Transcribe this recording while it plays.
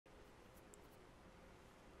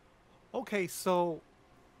Okay, so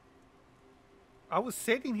I was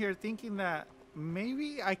sitting here thinking that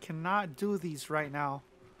maybe I cannot do these right now.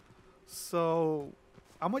 So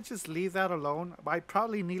I'm gonna just leave that alone. I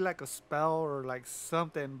probably need like a spell or like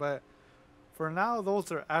something, but for now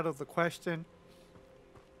those are out of the question.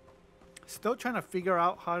 Still trying to figure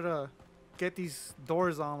out how to get these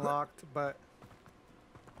doors unlocked, but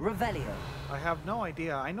Revelio. I have no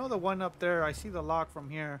idea. I know the one up there, I see the lock from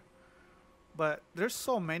here, but there's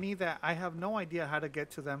so many that I have no idea how to get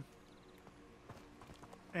to them.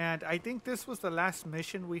 And I think this was the last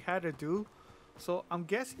mission we had to do. So I'm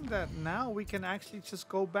guessing that now we can actually just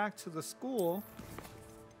go back to the school.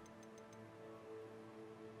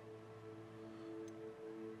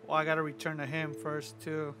 Well, I gotta return to him first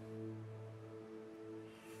too.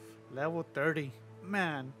 Level 30.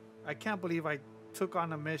 Man, I can't believe I took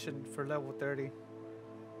on a mission for level 30.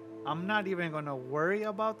 I'm not even gonna worry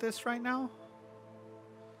about this right now.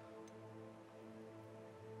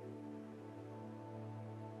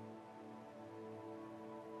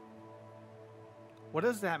 What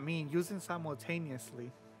does that mean, using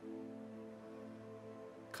simultaneously?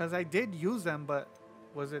 Because I did use them, but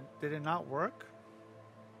did it not work?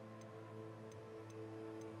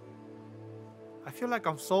 I feel like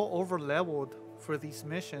I'm so over leveled for these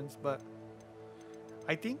missions, but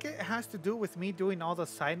I think it has to do with me doing all the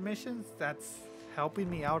side missions that's helping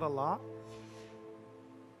me out a lot.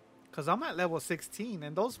 Because I'm at level 16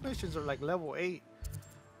 and those missions are like level 8.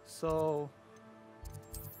 So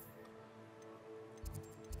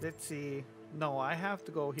let's see. No, I have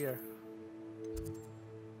to go here.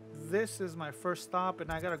 This is my first stop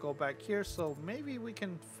and I gotta go back here. So maybe we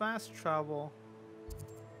can fast travel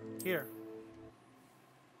here.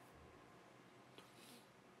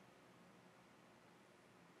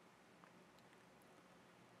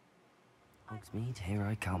 Hogsmeade, here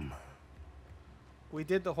I come. We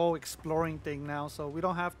did the whole exploring thing now, so we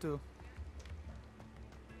don't have to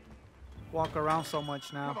walk around so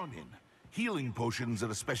much now. Come on in. Healing potions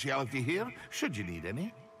are a specialty here, should you need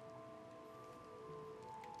any.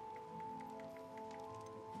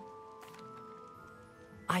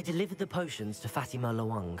 I delivered the potions to Fatima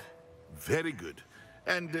Lawang. Very good.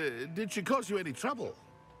 And did she cause you any trouble?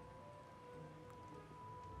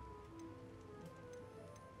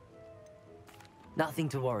 Nothing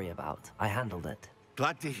to worry about. I handled it.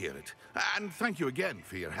 Glad to hear it. And thank you again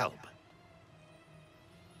for your help.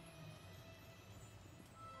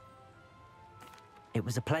 It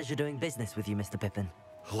was a pleasure doing business with you, Mr. Pippin.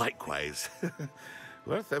 Likewise.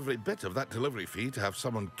 Worth every bit of that delivery fee to have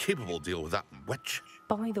someone capable deal with that witch.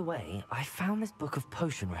 By the way, I found this book of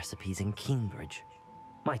potion recipes in Cambridge.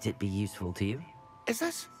 Might it be useful to you? Is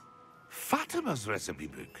this Fatima's recipe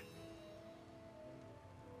book?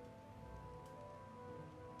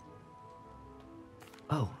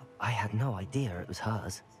 Oh, I had no idea it was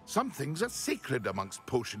hers. Some things are sacred amongst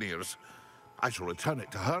potioneers. I shall return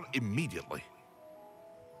it to her immediately.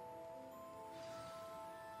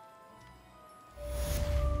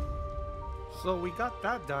 So we got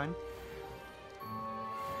that done.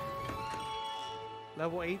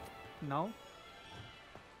 Level 8? No.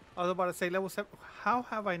 I was about to say level 7. How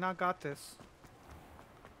have I not got this?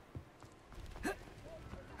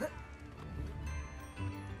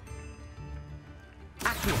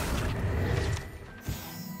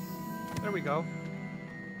 There we go.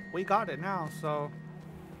 We got it now, so...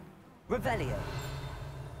 Revelio.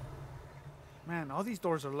 Man, all these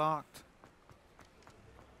doors are locked.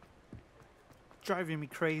 Driving me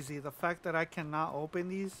crazy. The fact that I cannot open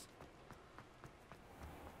these.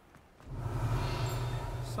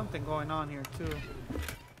 Something going on here too.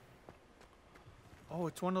 Oh,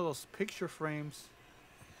 it's one of those picture frames.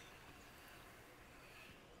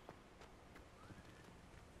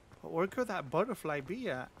 But where could that butterfly be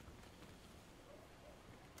at?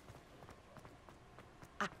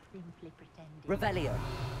 I simply pretended. Revelio.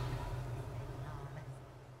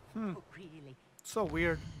 Oh, really? So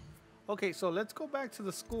weird. Okay, so let's go back to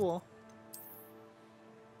the school.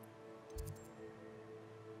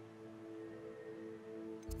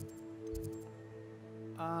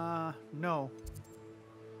 No.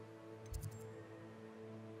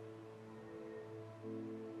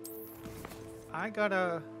 I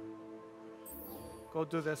gotta go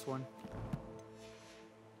do this one.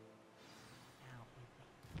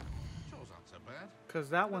 Chore's not so bad. Because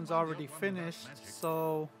that one's already finished,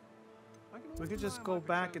 so we could just go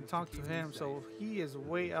back and talk to him. So he is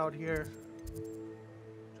way out here.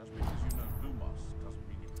 Just because you know Lumos doesn't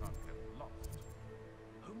mean you can't get lost.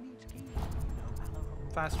 Who needs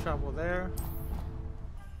keys? Fast travel there.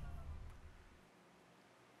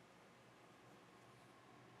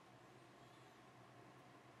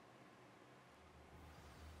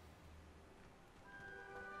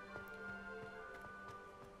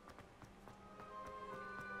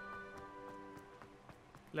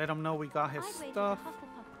 Let him know we got his I'd wager stuff, the Hufflepuff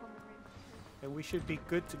corner room. and we should be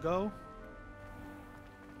good to go.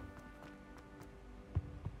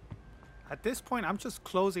 At this point, I'm just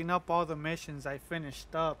closing up all the missions I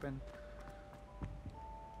finished up, and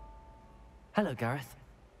Hello, Gareth.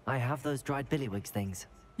 I have those dried billywigs things.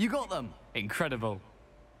 You got them! Incredible.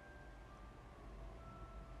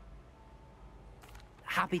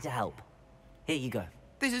 Happy to help. Here you go.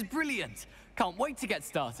 This is brilliant! Can't wait to get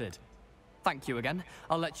started. Thank you again.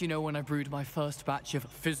 I'll let you know when I brewed my first batch of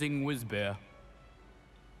fizzing whiz beer.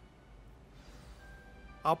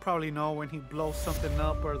 I'll probably know when he blows something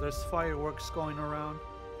up or there's fireworks going around.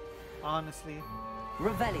 Honestly.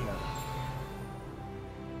 Revelio.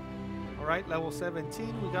 Alright, level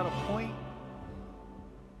 17, we got a point.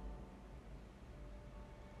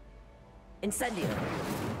 Incendio.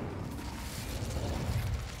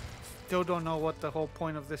 Still don't know what the whole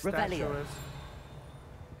point of this Revelio. statue is.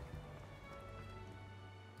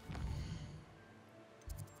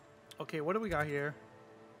 Okay, what do we got here?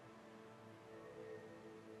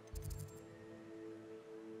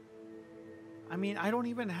 I mean, I don't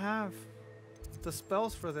even have the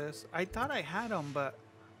spells for this. I thought I had them, but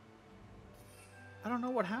I don't know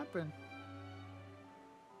what happened.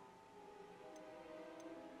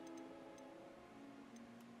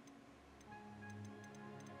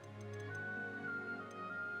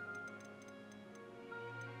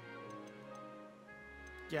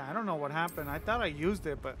 Yeah, I don't know what happened. I thought I used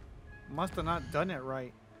it, but must have not done it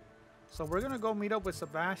right. So we're gonna go meet up with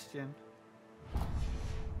Sebastian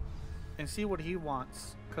and see what he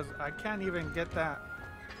wants, because I can't even get that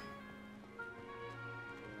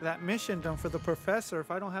mission done for the professor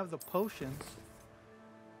if I don't have the potions.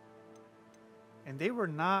 And they were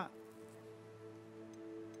not.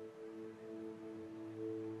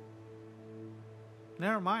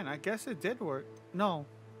 Never mind, I guess it did work. No,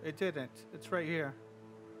 it didn't. It's right here.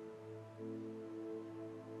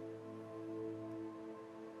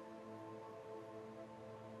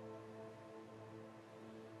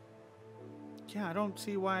 Yeah, I don't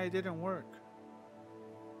see why it didn't work.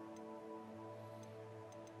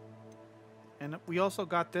 And we also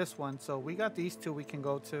got this one, so we got these two we can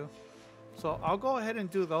go to. So I'll go ahead and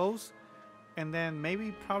do those, and then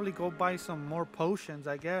maybe probably go buy some more potions,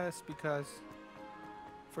 I guess, because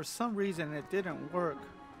for some reason it didn't work.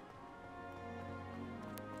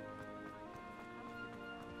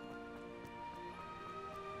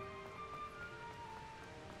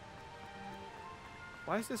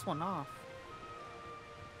 Why is this one off?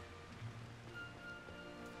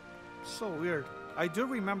 So weird. I do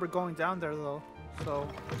remember going down there though, so.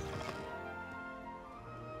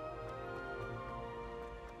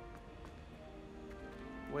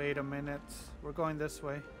 Wait a minute. We're going this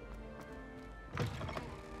way.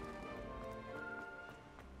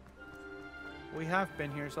 We have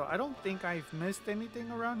been here, so I don't think I've missed anything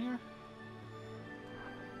around here.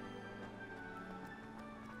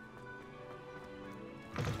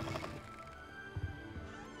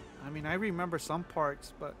 I mean, I remember some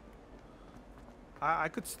parts, but I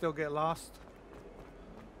could still get lost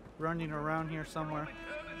running around here somewhere.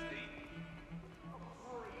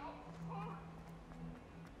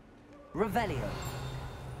 Revelio.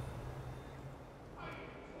 I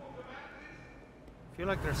feel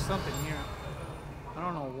like there's something here. I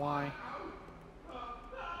don't know why.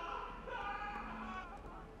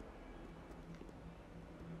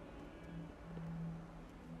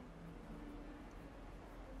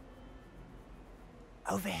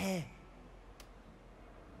 Over here.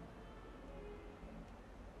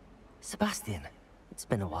 Sebastian, it's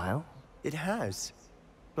been a while. It has.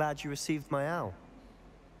 Glad you received my owl.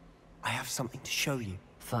 I have something to show you.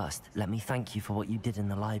 First, let me thank you for what you did in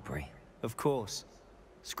the library. Of course.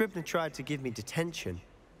 Scribner tried to give me detention,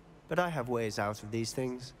 but I have ways out of these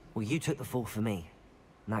things. Well, you took the fall for me,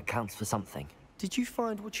 and that counts for something. Did you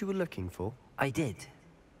find what you were looking for? I did,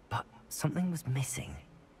 but something was missing.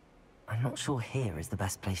 I'm not sure here is the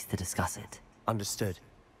best place to discuss it. Understood.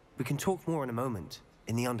 We can talk more in a moment,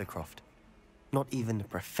 in the Undercroft. Not even the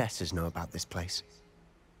professors know about this place.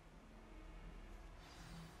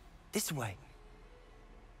 This way.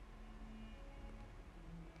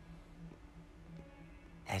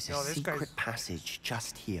 There's a Yo, this secret guy's- passage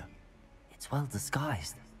just here. It's well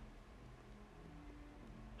disguised.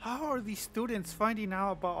 How are these students finding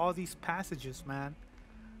out about all these passages, man?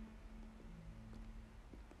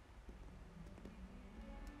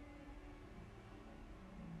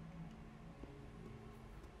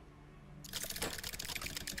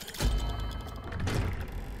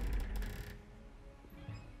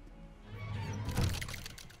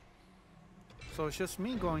 So it's just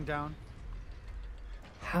me going down.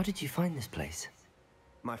 How did you find this place?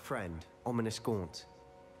 My friend, Ominous Gaunt.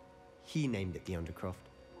 He named it the Undercroft.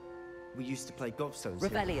 We used to play gobstones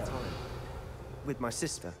here all the Revelio. time. With my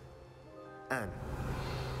sister, Anne.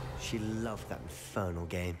 She loved that infernal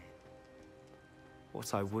game.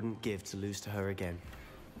 What I wouldn't give to lose to her again.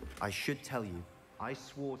 I should tell you, I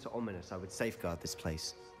swore to Ominous I would safeguard this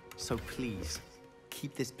place. So please,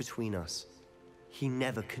 keep this between us. He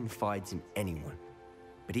never confides in anyone.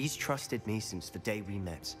 But he's trusted me since the day we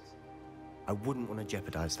met. I wouldn't want to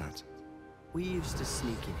jeopardize that. We used to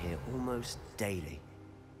sneak in here almost daily.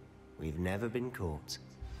 We've never been caught.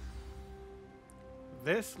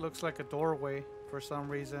 This looks like a doorway for some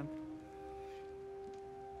reason.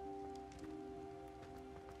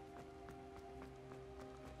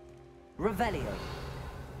 Revelio.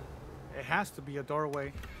 It has to be a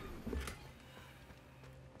doorway.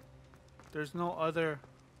 There's no other.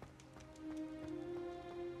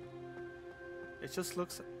 It just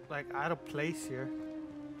looks like out of place here.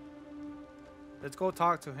 Let's go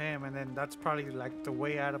talk to him, and then that's probably like the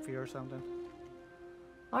way out of here or something.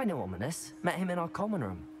 I know Ominous. Met him in our common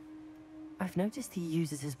room. I've noticed he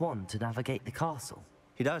uses his wand to navigate the castle.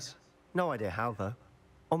 He does. No idea how, though.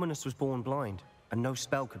 Ominous was born blind, and no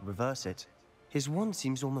spell could reverse it. His wand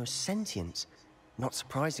seems almost sentient. Not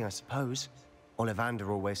surprising, I suppose. Ollivander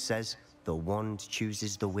always says, the wand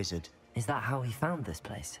chooses the wizard. Is that how he found this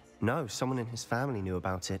place? No, someone in his family knew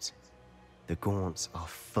about it. The Gaunts are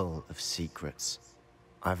full of secrets.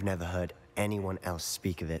 I've never heard anyone else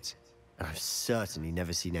speak of it, and I've certainly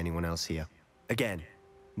never seen anyone else here. Again,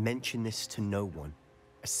 mention this to no one,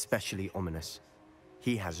 especially Ominous.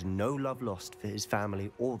 He has no love lost for his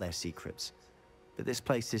family or their secrets, but this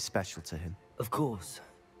place is special to him. Of course.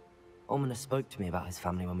 Ominous spoke to me about his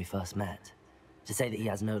family when we first met. To say that he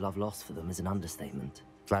has no love lost for them is an understatement.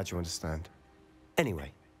 Glad you understand.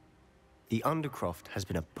 Anyway, the Undercroft has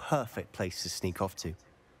been a perfect place to sneak off to,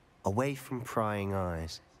 away from prying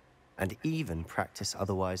eyes, and even practice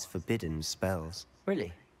otherwise forbidden spells.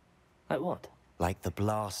 Really? Like what? Like the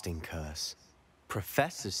blasting curse.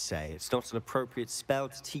 Professors say it's not an appropriate spell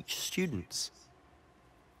to teach students.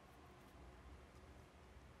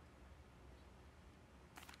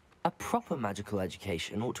 A proper magical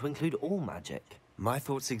education ought to include all magic. My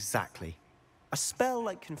thoughts exactly. A spell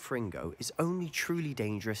like Confringo is only truly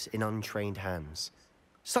dangerous in untrained hands.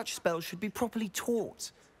 Such spells should be properly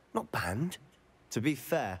taught, not banned. To be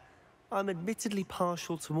fair, I'm admittedly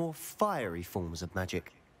partial to more fiery forms of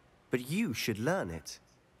magic. But you should learn it.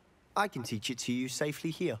 I can teach it to you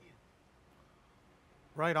safely here.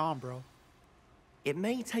 Right on, bro. It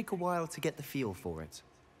may take a while to get the feel for it.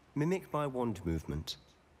 Mimic my wand movement.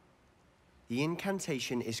 The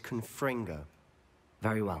incantation is Confringo.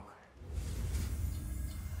 Very well.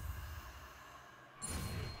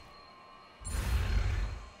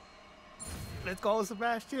 Let's go,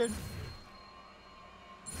 Sebastian.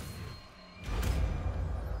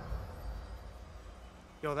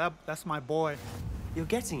 Yo, that's my boy. You're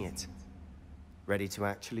getting it. Ready to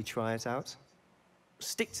actually try it out?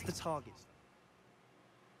 Stick to the target.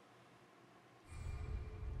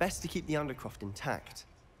 Best to keep the Undercroft intact.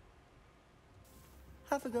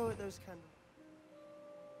 Have a go at those candles.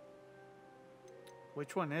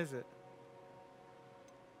 Which one is it?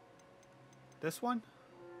 This one?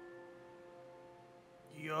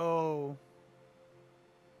 Yo.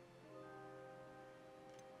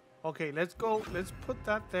 Okay, let's go. Let's put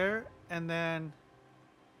that there, and then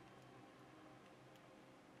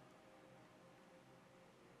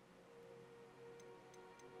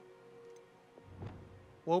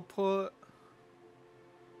we'll put.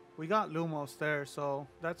 We got Lumos there, so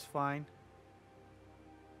that's fine.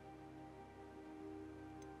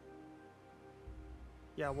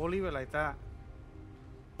 Yeah, we'll leave it like that.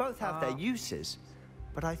 Both have their uses,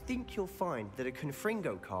 but I think you'll find that a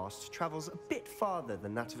Confringo cast travels a bit farther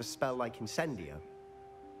than that of a spell like Incendio.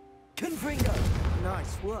 Confringo!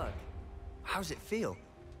 Nice work. How's it feel?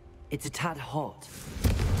 It's a tad hot.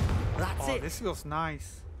 That's Oh, it! this feels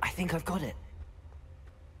nice. I think I've got it.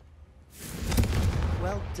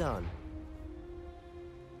 Well done.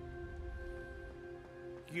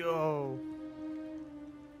 Yo.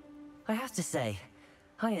 I have to say,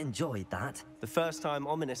 I enjoyed that. The first time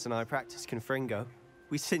Ominous and I practiced Confringo,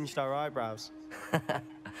 we singed our eyebrows.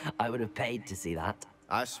 I would have paid to see that.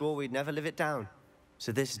 I swore we'd never live it down.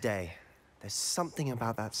 So this day, there's something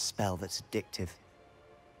about that spell that's addictive.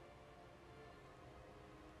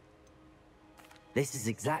 This is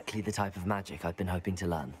exactly the type of magic I've been hoping to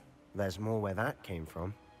learn. There's more where that came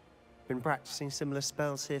from. Been practicing similar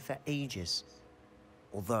spells here for ages.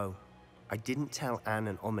 Although, I didn't tell Anne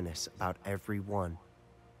and Ominous about every one.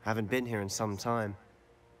 Haven't been here in some time.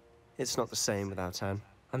 It's not the same without Anne.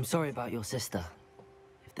 I'm sorry about your sister.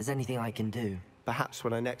 If there's anything I can do... Perhaps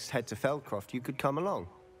when I next head to Feldcroft, you could come along.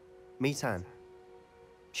 Meet Anne.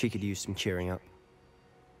 She could use some cheering up.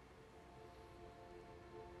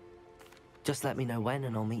 Just let me know when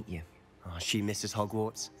and I'll meet you. Oh, she misses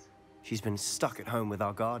Hogwarts. She's been stuck at home with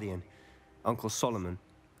our guardian, Uncle Solomon.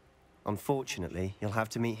 Unfortunately, you'll have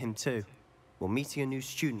to meet him too. Well, meeting a new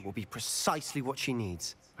student will be precisely what she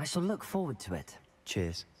needs. I shall look forward to it.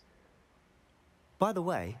 Cheers. By the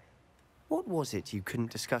way, what was it you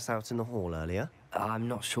couldn't discuss out in the hall earlier? I'm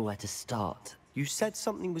not sure where to start. You said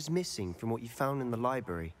something was missing from what you found in the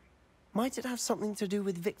library. Might it have something to do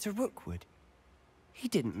with Victor Rookwood? He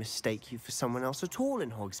didn't mistake you for someone else at all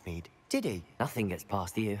in Hogsmeade, did he? Nothing gets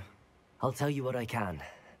past you. I'll tell you what I can.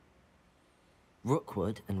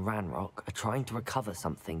 Rookwood and Ranrock are trying to recover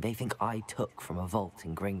something they think I took from a vault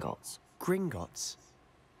in Gringotts. Gringotts?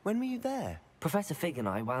 When were you there? Professor Fig and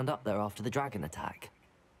I wound up there after the dragon attack.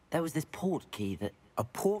 There was this port key that... A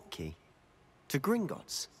port key? To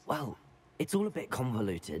Gringotts? Well, it's all a bit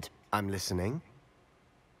convoluted. I'm listening.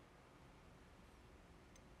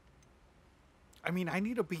 I mean, I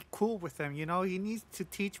need to be cool with him, you know? He needs to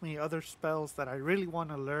teach me other spells that I really want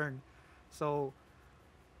to learn. So,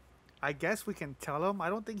 I guess we can tell him. I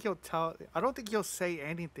don't think he'll say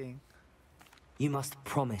anything. You must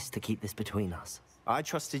promise to keep this between us. I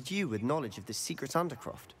trusted you with knowledge of this secret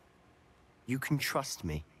undercroft. You can trust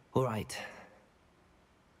me. All right.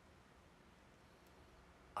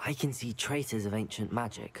 I can see traces of ancient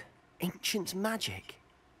magic. Ancient magic?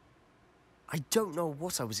 I don't know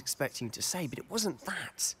what I was expecting to say, but it wasn't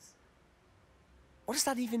that. What does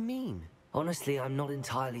that even mean? Honestly, I'm not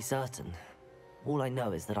entirely certain. All I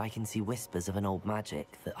know is that I can see whispers of an old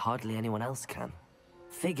magic that hardly anyone else can.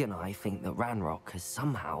 Fig and I think that Ranrock has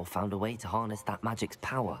somehow found a way to harness that magic's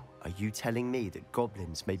power. Are you telling me that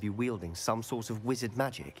goblins may be wielding some sort of wizard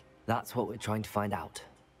magic? That's what we're trying to find out.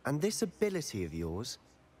 And this ability of yours,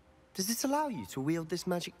 does it allow you to wield this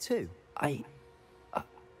magic too? I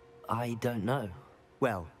don't know.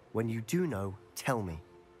 Well, when you do know, tell me.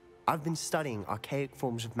 I've been studying archaic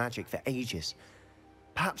forms of magic for ages.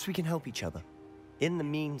 Perhaps we can help each other. In the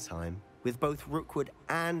meantime, with both Rookwood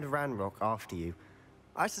and Ranrock after you,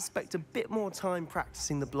 I suspect a bit more time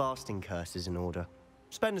practicing the blasting curse is in order.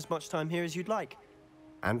 Spend as much time here as you'd like.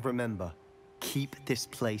 And remember, keep this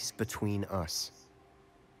place between us.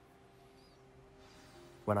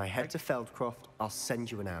 When I head to Feldcroft, I'll send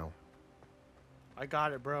you an owl. I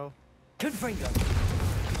got it, bro. Confringo!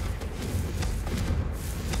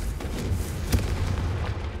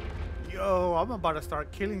 Yo, I'm about to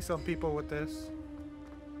start killing some people with this.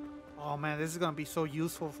 Oh man, this is gonna be so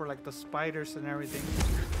useful for like the spiders and everything.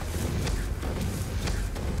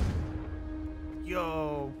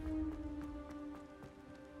 Yo.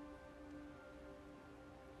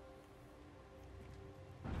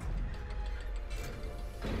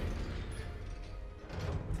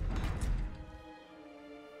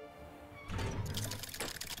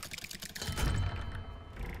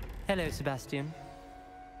 Hello, Sebastian.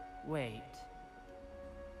 Wait.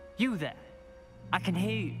 You there? I can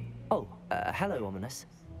hear you. Oh, hello, Ominous.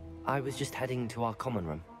 I was just heading to our common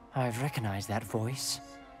room. I've recognized that voice.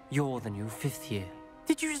 You're the new 5th year.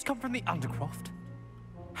 Did you just come from the Undercroft?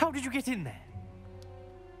 How did you get in there?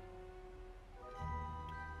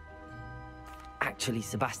 Actually,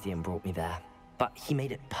 Sebastian brought me there, but he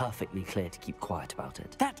made it perfectly clear to keep quiet about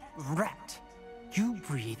it. That rat! You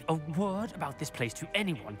breathe a word about this place to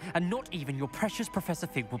anyone, and not even your precious Professor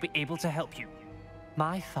Fig will be able to help you.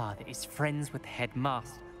 My father is friends with the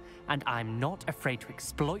headmaster, and I'm not afraid to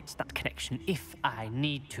exploit that connection if I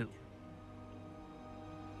need to.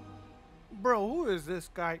 Bro, who is this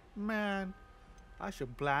guy? Man, I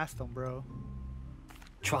should blast him, bro.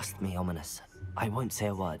 Trust me, Ominous. I won't say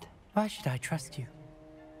a word. Why should I trust you?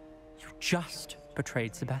 You just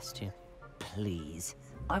betrayed Sebastian. Please.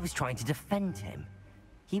 I was trying to defend him.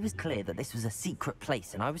 He was clear that this was a secret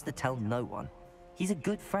place and I was to tell no one. He's a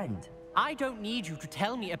good friend. I don't need you to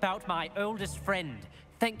tell me about my oldest friend.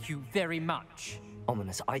 Thank you very much.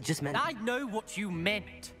 Ominous, I just meant... I know what you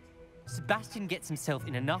meant. Sebastian gets himself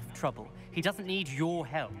in enough trouble. He doesn't need your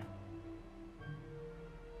help.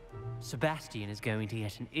 Sebastian is going to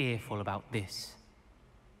get an earful about this.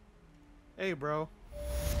 Hey, bro.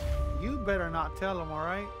 You better not tell him,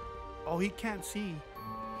 alright? Oh, he can't see.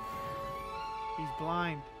 He's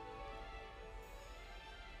blind.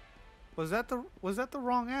 Was that the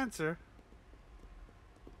wrong answer?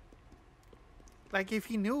 Like, if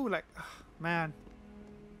he knew, like, man.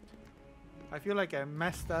 I feel like I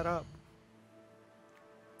messed that up.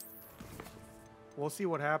 We'll see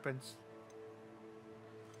what happens.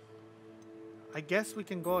 I guess we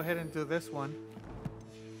can go ahead and do this one.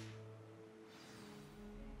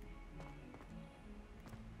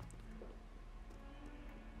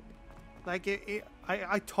 Like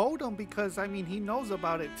I told him because I mean he knows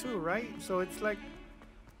about it too, right? So it's like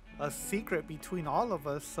a secret between all of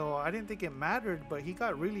us. So I didn't think it mattered, but he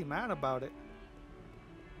got really mad about it.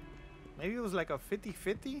 Maybe it was like a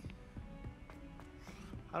 50-50?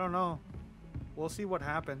 I don't know. We'll see what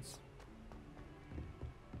happens.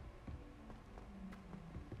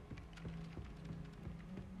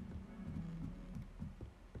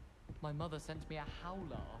 My mother sent me a howler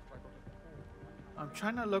after I got a call. I'm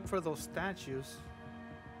trying to look for those statues.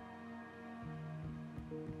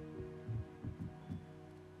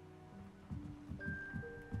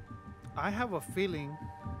 I have a feeling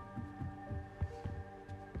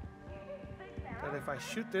that if I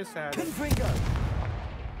shoot this at it... Confringo!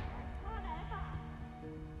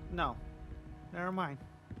 No. Never mind.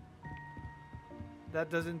 That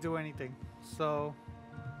doesn't do anything. So...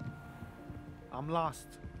 I'm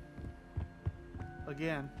lost.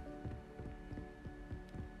 Again.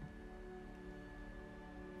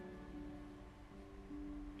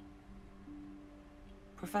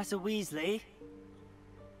 Professor Weasley?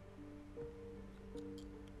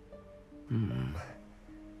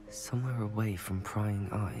 Somewhere away from prying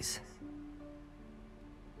eyes.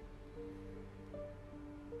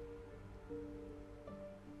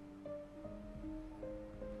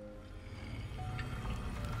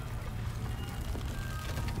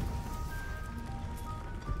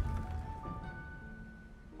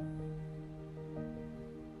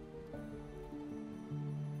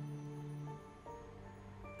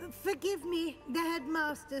 Forgive me, the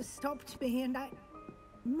headmaster stopped me and I...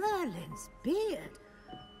 Merlin's beard.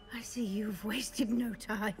 I see you've wasted no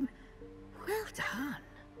time. Well done.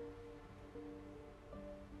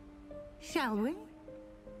 Shall we?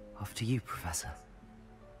 After you, Professor.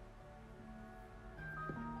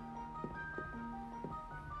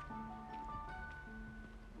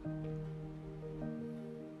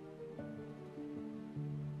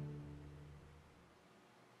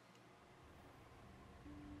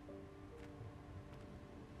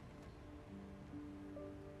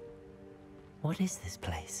 What is this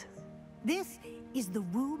place? This is the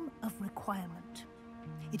Room of Requirement.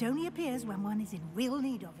 It only appears when one is in real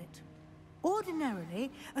need of it.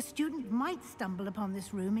 Ordinarily, a student might stumble upon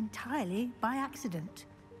this room entirely by accident.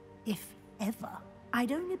 If ever.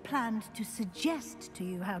 I'd only planned to suggest to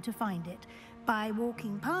you how to find it by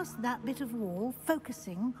walking past that bit of wall,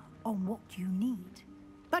 focusing on what you need.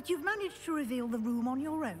 But you've managed to reveal the room on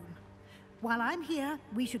your own. While I'm here,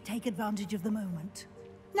 we should take advantage of the moment.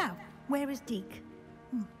 Now, where is Deke?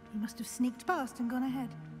 He must have sneaked past and gone ahead.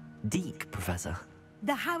 Deke, Professor.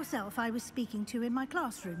 The house elf I was speaking to in my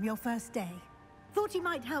classroom your first day. Thought he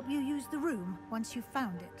might help you use the room once you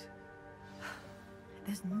found it.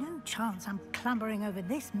 There's no chance I'm clambering over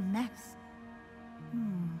this mess.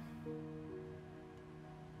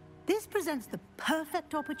 This presents the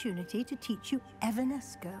perfect opportunity to teach you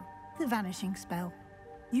Evanesco, the vanishing spell.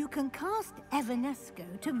 You can cast Evanesco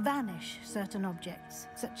to vanish certain objects,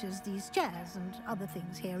 such as these chairs and other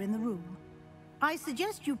things here in the room. I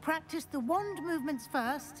suggest you practice the wand movements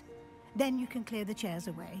first, then you can clear the chairs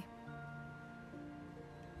away.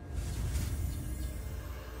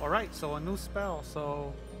 Alright, so a new spell,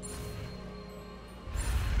 so...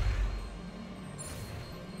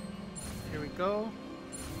 Here we go.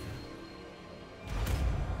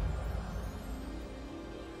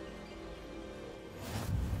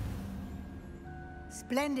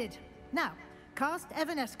 Splendid. Now, cast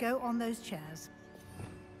Evanesco on those chairs.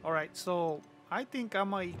 Alright, so I think I'm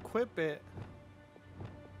gonna equip it.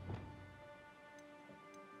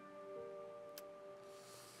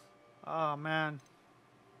 Oh man.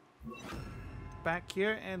 Back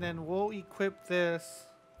here, and then we'll equip this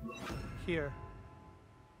here.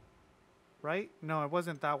 Right? No, it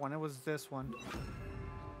wasn't that one. It was this one.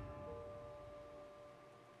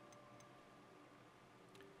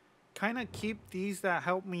 Kind of keep these that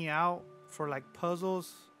help me out for like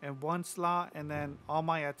puzzles in one slot, and then all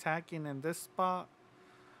my attacking in this spot.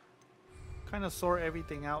 Kind of sort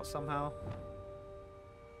everything out somehow.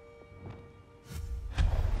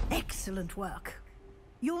 Excellent work.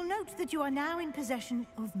 You'll note that you are now in possession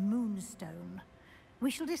of Moonstone. We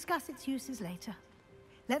shall discuss its uses later.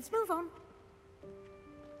 Let's move on.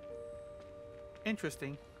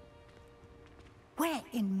 Interesting. Where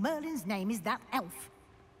in Merlin's name is that elf?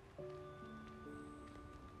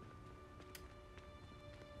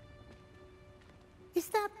 Is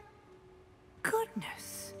that...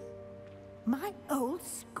 Goodness. My old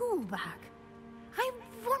school bag. I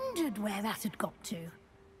wondered where that had got to.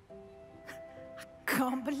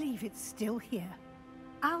 can't believe it's still here.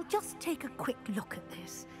 I'll just take a quick look at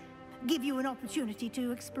this. Give you an opportunity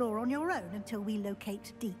to explore on your own until we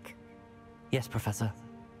locate Deke. Yes, Professor.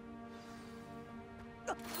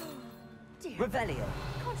 Dear. Revelio.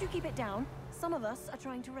 Can't you keep it down? Some of us are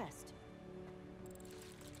trying to rest.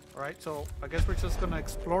 Alright, so I guess we're just gonna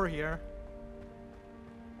explore here.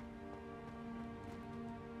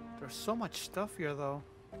 There's so much stuff here, though.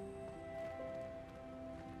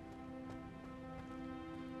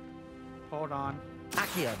 Hold on.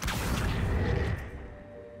 Accio.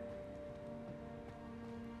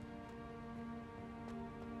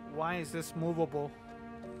 Why is this movable?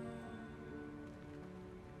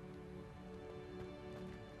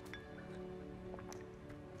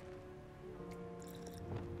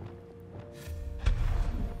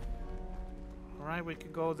 Alright, we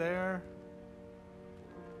could go there.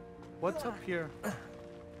 What's up here?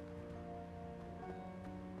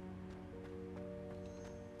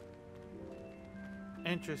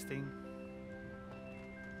 Interesting.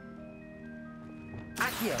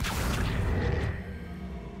 Accio.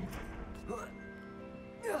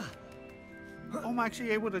 Oh, I'm actually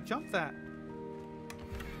able to jump that.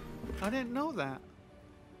 I didn't know that.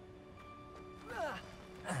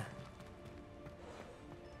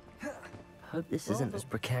 Hope this isn't as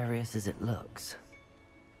precarious as it looks.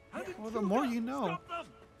 Well, the more you know.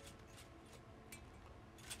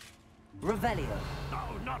 Revelio.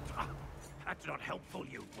 No, not... that's not helpful,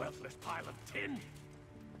 you worthless pile of tin.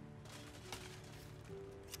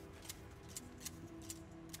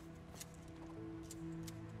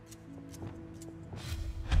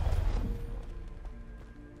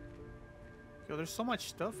 Yo, there's so much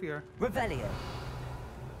stuff here. Revelio.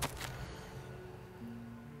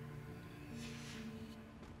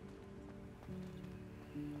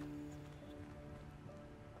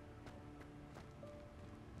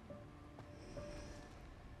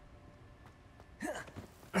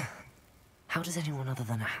 How does anyone other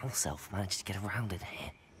than a house elf manage to get around in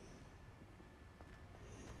here?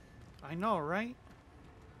 I know, right?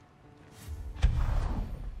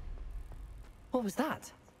 What was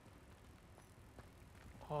that?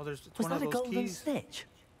 Oh, there's Was one of that a those golden keys. snitch?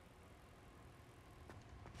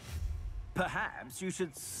 Perhaps you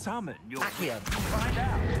should summon your... Accio. Find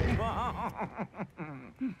out.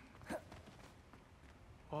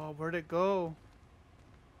 Oh, where'd it go?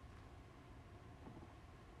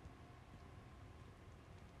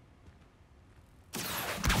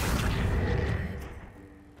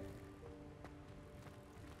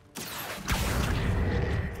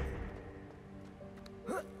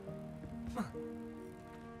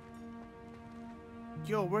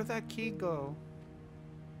 Yo, where'd that key go?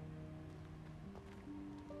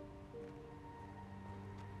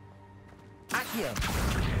 Accio.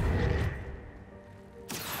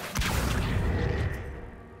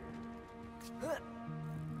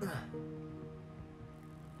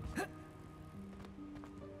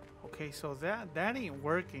 Okay, so that ain't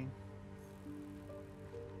working.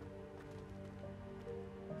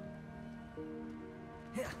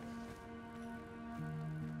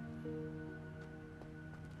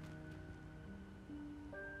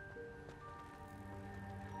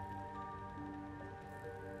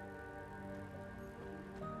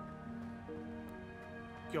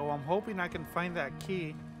 Yo, I'm hoping I can find that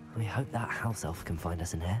key. We hope that house elf can find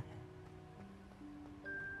us in here.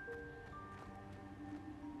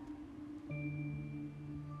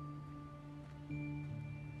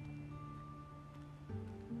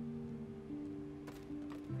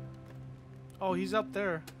 Oh, he's up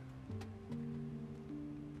there.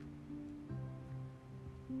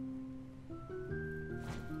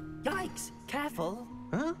 Yikes! Careful!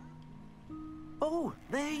 Huh? Oh,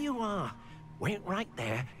 there you are. Wait right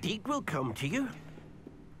there. Deke will come to you.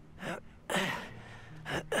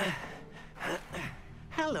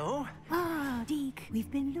 Hello. Ah, Deke,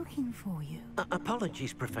 we've been looking for you.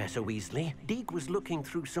 Apologies, Professor Weasley. Deke was looking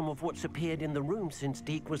through some of what's appeared in the room since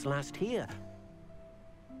Deke was last here.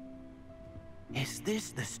 Is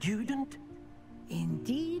this the student?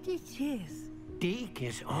 Indeed it is. Deke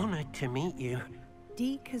is honored to meet you.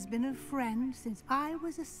 Deke has been a friend since I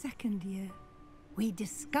was a second year. We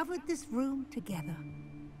discovered this room together.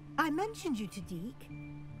 I mentioned you to Deke.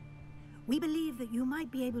 We believe that you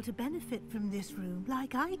might be able to benefit from this room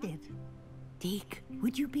like I did. Deke,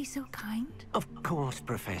 would you be so kind? Of course,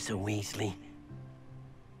 Professor Weasley.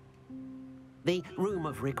 The Room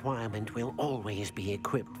of Requirement will always be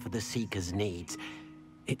equipped for the Seeker's needs.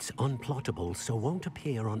 It's unplottable, so won't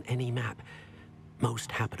appear on any map.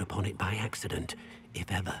 Most happen upon it by accident,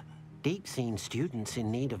 if ever. Deke's seen students in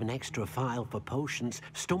need of an extra file for potions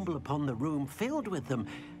stumble upon the room filled with them.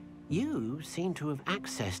 You seem to have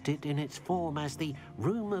accessed it in its form as the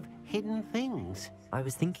Room of Hidden Things. I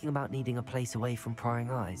was thinking about needing a place away from prying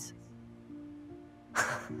eyes.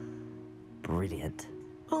 Brilliant.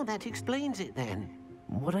 Oh, that explains it then.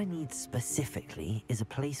 What I need specifically is a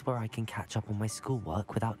place where I can catch up on my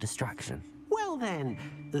schoolwork without distraction. Well then,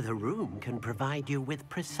 the room can provide you with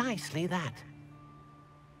precisely that.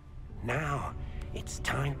 Now, it's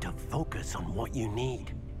time to focus on what you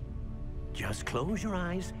need. Just close your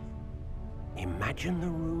eyes. Imagine the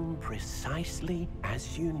room precisely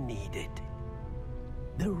as you need it.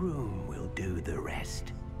 The room will do the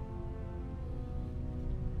rest.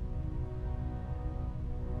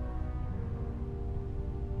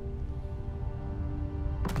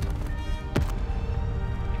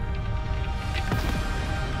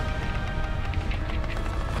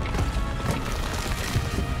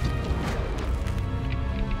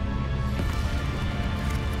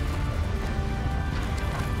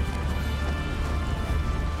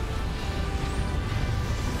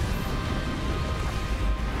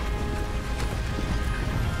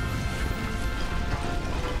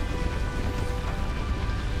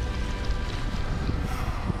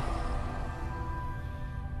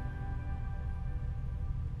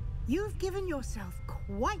 You've given yourself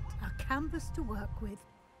quite a canvas to work with.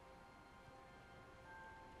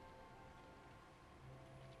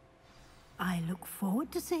 I look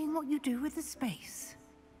forward to seeing what you do with the space.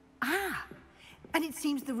 Ah, and it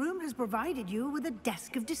seems the room has provided you with a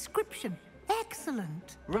desk of description.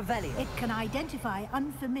 Excellent. Revelio. It can identify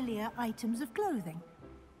unfamiliar items of clothing.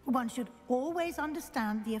 One should always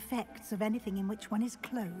understand the effects of anything in which one is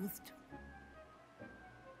clothed.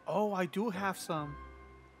 Oh, I do have some.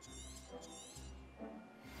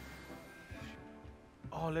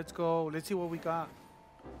 Oh, let's go. Let's see what we got.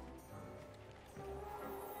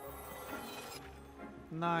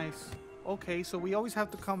 Nice. Okay, so we always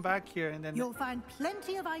have to come back here and then... You'll find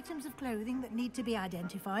plenty of items of clothing that need to be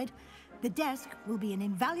identified. The desk will be an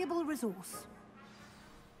invaluable resource.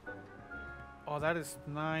 Oh, that is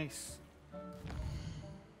nice.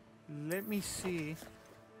 Let me see.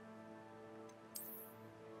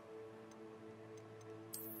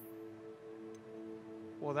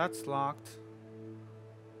 Well, that's locked.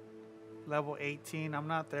 Level 18. I'm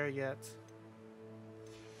not there yet.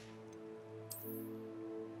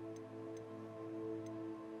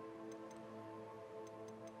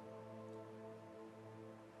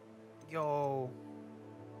 Yo.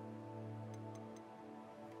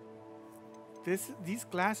 These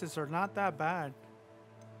glasses are not that bad.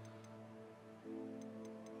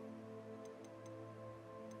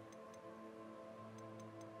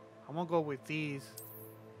 I'm gonna go with these.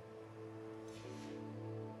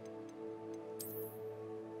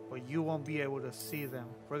 But you won't be able to see them.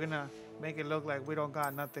 We're gonna make it look like we don't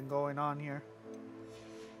got nothing going on here.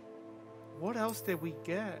 What else did we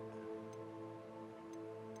get?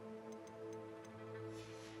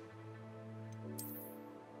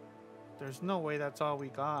 There's no way that's all we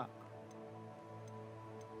got.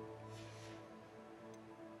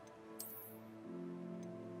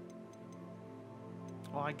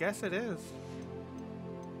 Well, I guess it is.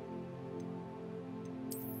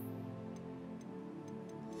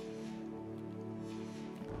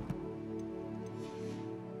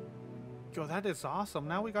 Yo, that is awesome.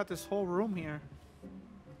 Now we got this whole room here.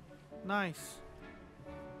 Nice.